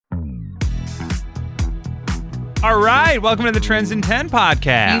All right, welcome to the Trends in 10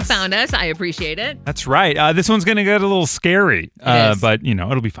 podcast. You found us. I appreciate it. That's right. This one's going to get a little scary, but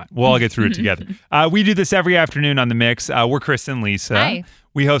it'll be fine. We'll all get through it together. We do this every afternoon on The Mix. We're Chris and Lisa. Hi.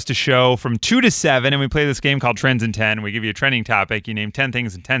 We host a show from 2 to 7, and we play this game called Trends in 10. We give you a trending topic. You name 10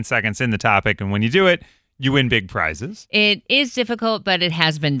 things in 10 seconds in the topic, and when you do it, you win big prizes. It is difficult, but it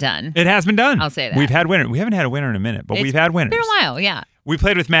has been done. It has been done. I'll say that. We've had winners. We haven't had a winner in a minute, but we've had winners. It's been a while, yeah. We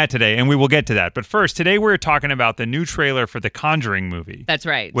played with Matt today, and we will get to that. But first, today we're talking about the new trailer for the Conjuring movie. That's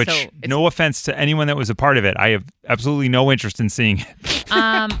right. Which, no offense to anyone that was a part of it, I have absolutely no interest in seeing it.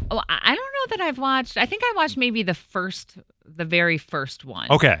 I don't know that I've watched. I think I watched maybe the very first one.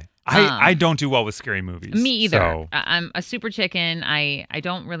 Okay. I don't do well with scary movies. Me either. So. I'm a super chicken. I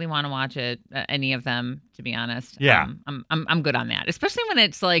don't really want to watch any of them, to be honest. Yeah. I'm good on that, especially when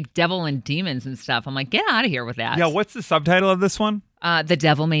it's like devil and demons and stuff. I'm like, get out of here with that. Yeah. What's the subtitle of this one? The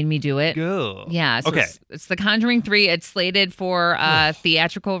Devil Made Me Do It. Good. Yeah. So okay. It's The Conjuring 3. It's slated for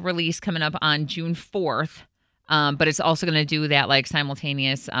theatrical release coming up on June 4th. But it's also going to do that like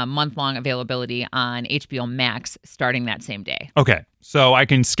simultaneous month-long availability on HBO Max starting that same day. Okay. So I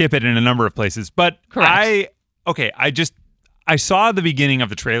can skip it in a number of places. But correct. I saw the beginning of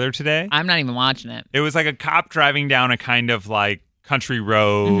the trailer today. I'm not even watching it. It was like a cop driving down a kind of like country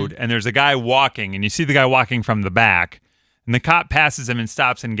road, and there's a guy walking, and you see the guy walking from the back, and the cop passes him and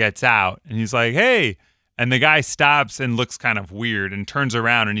stops and gets out, and he's like, "Hey." And the guy stops and looks kind of weird and turns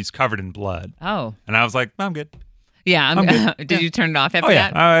around and he's covered in blood. Oh. And I was like, I'm good. Yeah, I'm good. Did you turn it off after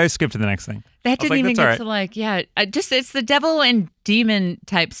that? I skipped to the next thing. That didn't even get to it's the devil and demon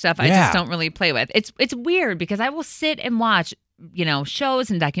type stuff I just don't really play with. It's weird because I will sit and watch, shows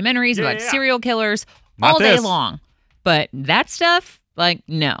and documentaries about serial killers all day long. But that stuff,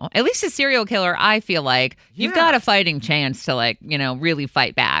 no. At least a serial killer, I feel like you've got a fighting chance to really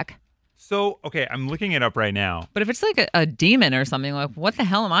fight back. So, okay, I'm looking it up right now. But if it's like a demon or something, what the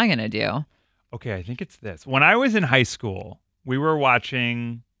hell am I going to do? Okay, I think it's this. When I was in high school, we were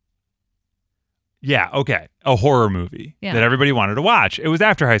watching, a horror movie that everybody wanted to watch. It was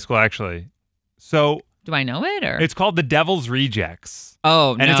after high school, actually. So... Do I know it? Or it's called The Devil's Rejects.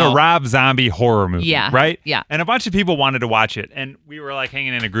 Oh, and it's a Rob Zombie horror movie, right? Yeah. And a bunch of people wanted to watch it, and we were like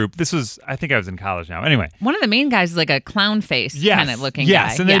hanging in a group. This was, I think I was in college now. Anyway. One of the main guys is like a clown face kind of looking guy.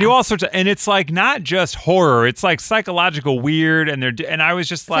 Yes, and they do all sorts of, and it's like not just horror, it's like psychological weird, and I was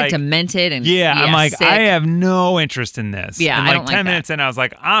just like demented and I'm like, sick. I have no interest in this. Yeah, and I don't like 10 minutes in, I was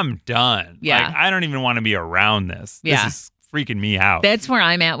like, I'm done. Yeah. Like, I don't even want to be around this. Yeah. This is freaking me out. That's where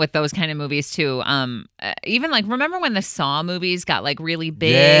I'm at with those kind of movies too. Even like remember when the Saw movies got like really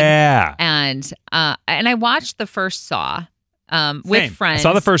big? Yeah. And I watched the first Saw with friends. I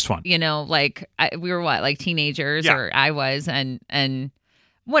saw the first one. We were like teenagers, or I was, and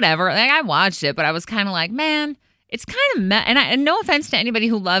whatever. Like I watched it, but I was kind of like, man, it's kind of and no offense to anybody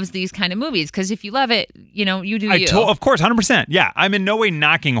who loves these kind of movies, because if you love it, you do you. Of course, 100%. Yeah, I'm in no way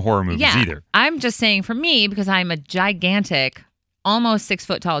knocking horror movies either. I'm just saying for me, because I'm a gigantic, almost 6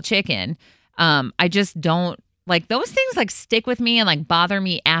 foot tall chicken, I just don't like those things. Like stick with me and like bother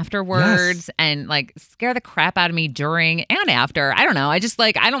me afterwards, and like scare the crap out of me during and after. I don't know. I just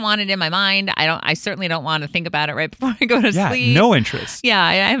I don't want it in my mind. I certainly don't want to think about it right before I go to sleep. No interest. Yeah,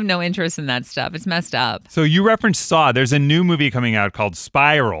 I have no interest in that stuff. It's messed up. So you referenced Saw. There's a new movie coming out called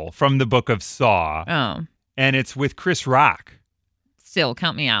Spiral from the book of Saw. Oh. And it's with Chris Rock. Still,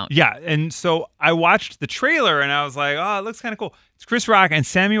 count me out. Yeah, and so I watched the trailer and I was like, oh, it looks kind of cool. It's Chris Rock, and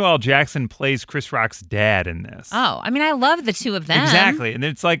Samuel L. Jackson plays Chris Rock's dad in this. Oh, I mean, I love the two of them. Exactly, and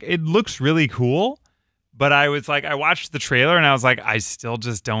it's like, it looks really cool, but I was like, I watched the trailer and I was like, I still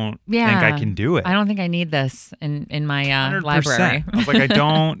just don't think I can do it. I don't think I need this in my library. I was like, I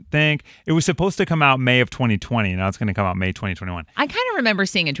don't think. It was supposed to come out May of 2020, and now it's going to come out May 2021. I kind of remember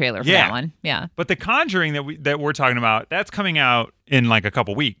seeing a trailer for that one. Yeah. But The Conjuring that we're talking about, that's coming out in like a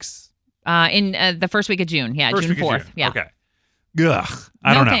couple weeks. In the first week of June. Yeah, June 4th. Yeah. Okay. Ugh.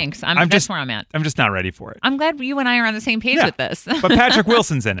 I don't know. No thanks. That's where I'm at. I'm just not ready for it. I'm glad you and I are on the same page with this. But Patrick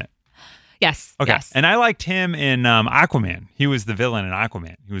Wilson's in it. Yes. Okay. Yes. And I liked him in Aquaman. He was the villain in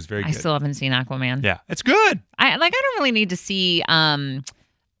Aquaman. He was very good. I still haven't seen Aquaman. Yeah. It's good. I don't really need to see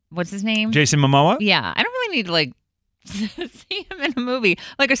what's his name? Jason Momoa? Yeah. I don't really need to see him in a movie.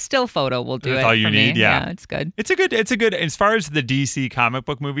 Like a still photo will do That's it all you for need. me. Yeah. It's good. It's a good as far as the DC comic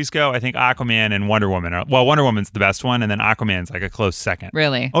book movies go, I think Aquaman and Wonder Woman Wonder Woman's the best one, and then Aquaman's like a close second.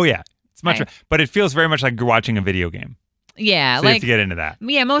 Really? Oh yeah. It's much but it feels very much like you're watching a video game. Yeah, so you have to get into that.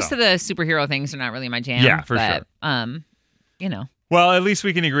 Yeah, most of the superhero things are not really my jam. Yeah, for sure. You know. Well, at least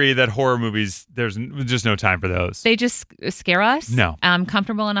we can agree that horror movies, there's just no time for those. They just scare us. No. I'm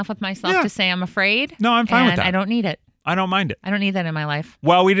comfortable enough with myself to say I'm afraid. No, I'm fine with that. I don't need it. I don't mind it. I don't need that in my life.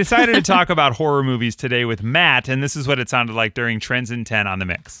 Well, we decided to talk about horror movies today with Matt, and this is what it sounded like during Trends in 10 on The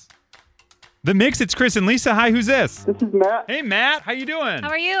Mix. The Mix, it's Chris and Lisa. Hi, who's this? This is Matt. Hey, Matt. How you doing? How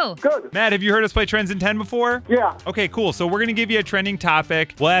are you? Good. Matt, have you heard us play Trends in 10 before? Yeah. Okay, cool. So we're going to give you a trending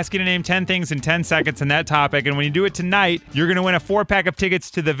topic. We'll ask you to name 10 things in 10 seconds in that topic, and when you do it tonight, you're going to win a 4-pack of tickets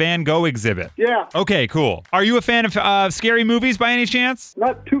to the Van Gogh exhibit. Yeah. Okay, cool. Are you a fan of scary movies by any chance?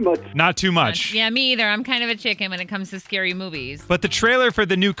 Not too much. Not too much. Yeah, me either. I'm kind of a chicken when it comes to scary movies. But the trailer for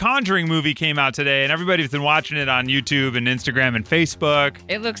the new Conjuring movie came out today, and everybody's been watching it on YouTube and Instagram and Facebook.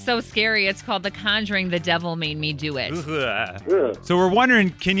 It looks so scary. It's called The Conjuring. The devil made me do it. Ugh. So we're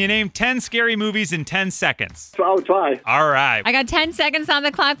wondering, can you name 10 scary movies in 10 seconds? So I'll try. All right. I got 10 seconds on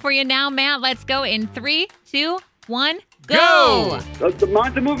the clock for you now, Matt. Let's go in 3, 2, 1, go! The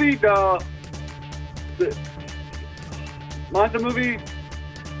monster movie, the monster movie,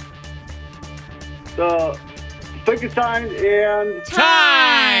 the Frankenstein, and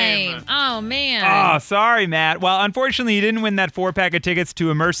Time! Oh, man. Oh, sorry, Matt. Well, unfortunately, you didn't win that 4-pack of tickets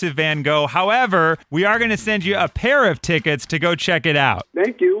to Immersive Van Gogh. However, we are going to send you a pair of tickets to go check it out.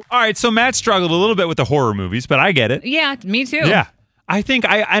 Thank you. All right, so Matt struggled a little bit with the horror movies, but I get it. Yeah, me too. Yeah. I think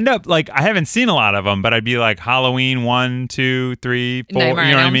I end up, I haven't seen a lot of them, but I'd be like Halloween 1, 2, 3, 4. Nightmare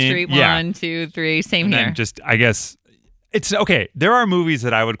you know on what I Elm mean? Street, Yeah. 1, 2, 3. Same And here. then just, I guess, it's okay. There are movies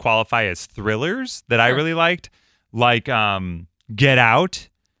that I would qualify as thrillers that I really liked, like Get Out.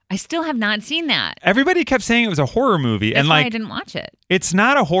 I still have not seen that. Everybody kept saying it was a horror movie. That's and why I didn't watch it. It's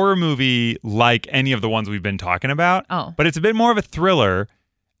not a horror movie like any of the ones we've been talking about. Oh. But it's a bit more of a thriller.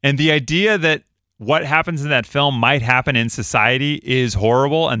 And the idea that what happens in that film might happen in society is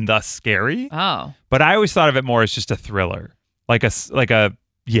horrible and thus scary. Oh. But I always thought of it more as just a thriller. Like a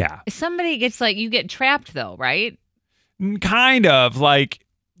Somebody gets you get trapped though, right? kind of like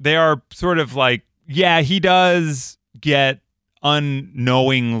they are sort of like, yeah, he does get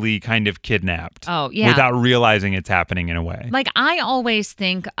unknowingly kind of kidnapped. Oh, yeah. Without realizing it's happening in a way. Like I always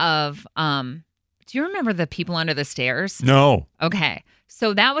think of, do you remember The People Under the Stairs? No. Okay.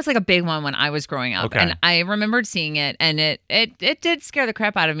 So that was like a big one when I was growing up. Okay. And I remembered seeing it and it did scare the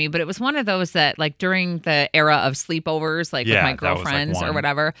crap out of me, but it was one of those that like during the era of sleepovers, like with my that was, like, girlfriends or one.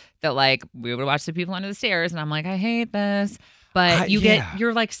 whatever, that like we would watch The People Under the Stairs and I'm like, I hate this. But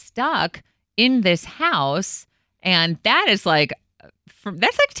you're like stuck in this house and that is like,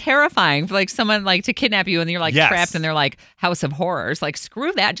 that's like terrifying for like someone like to kidnap you and you're like trapped in their like house of horrors. Like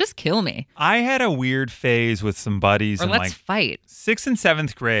screw that, just kill me. I had a weird phase with some buddies Or in let's like fight. 6th and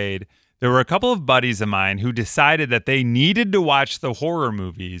 7th grade. There were a couple of buddies of mine who decided that they needed to watch the horror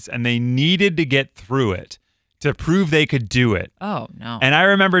movies and they needed to get through it to prove they could do it. Oh no. And I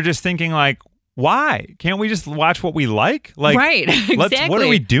remember just thinking like, why? Can't we just watch what we like? Like, right, exactly. What are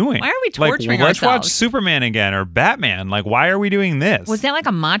we doing? Why are we torturing let's ourselves? watch Superman again or Batman. Like, why are we doing this? Was that like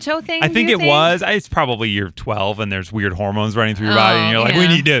a macho thing? I think it was. It's probably you're 12 and there's weird hormones running through your body, and you're like,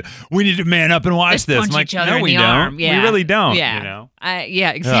 yeah. we need to man up and watch Let's this. punch I'm like, each other no, in we the don't. arm. Yeah. We really don't. Yeah. You know?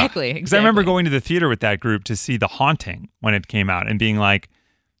 Yeah, exactly. Because I remember going to the theater with that group to see The Haunting when it came out and being like,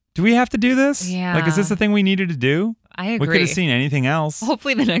 do we have to do this? Yeah. Like, is this the thing we needed to do? I agree. We could have seen anything else.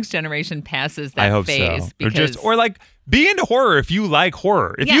 Hopefully the next generation passes that I hope phase. so. Because Or like be into horror if you like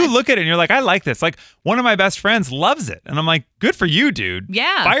horror. If you look at it and you're like, I like this. Like one of my best friends loves it. And I'm like, good for you, dude.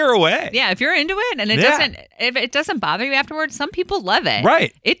 Yeah. Fire away. Yeah, if you're into it and if it doesn't bother you afterwards, some people love it.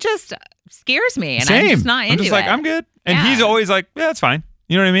 Right. It just scares me and Same. I'm just not into it. I'm just like, I'm good. And Yeah. he's always like, yeah, it's fine.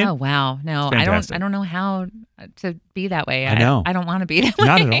 You know what I mean? Oh wow. No, It's fantastic. I don't know how to be that way. I know. I don't want to be that way.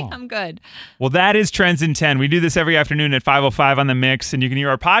 Not at all. I'm good. Well, that is Trends in 10. We do this every afternoon at 5:05 on The Mix, and you can hear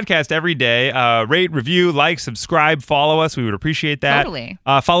our podcast every day. Rate, review, like, subscribe, follow us. We would appreciate that. Totally.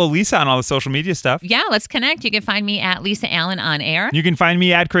 Follow Lisa on all the social media stuff. Yeah, let's connect. You can find me at Lisa Allen on air. You can find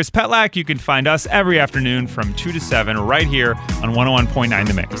me at Chris Petlak. You can find us every afternoon from 2 to 7 right here on 101.9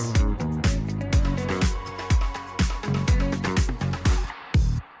 The Mix.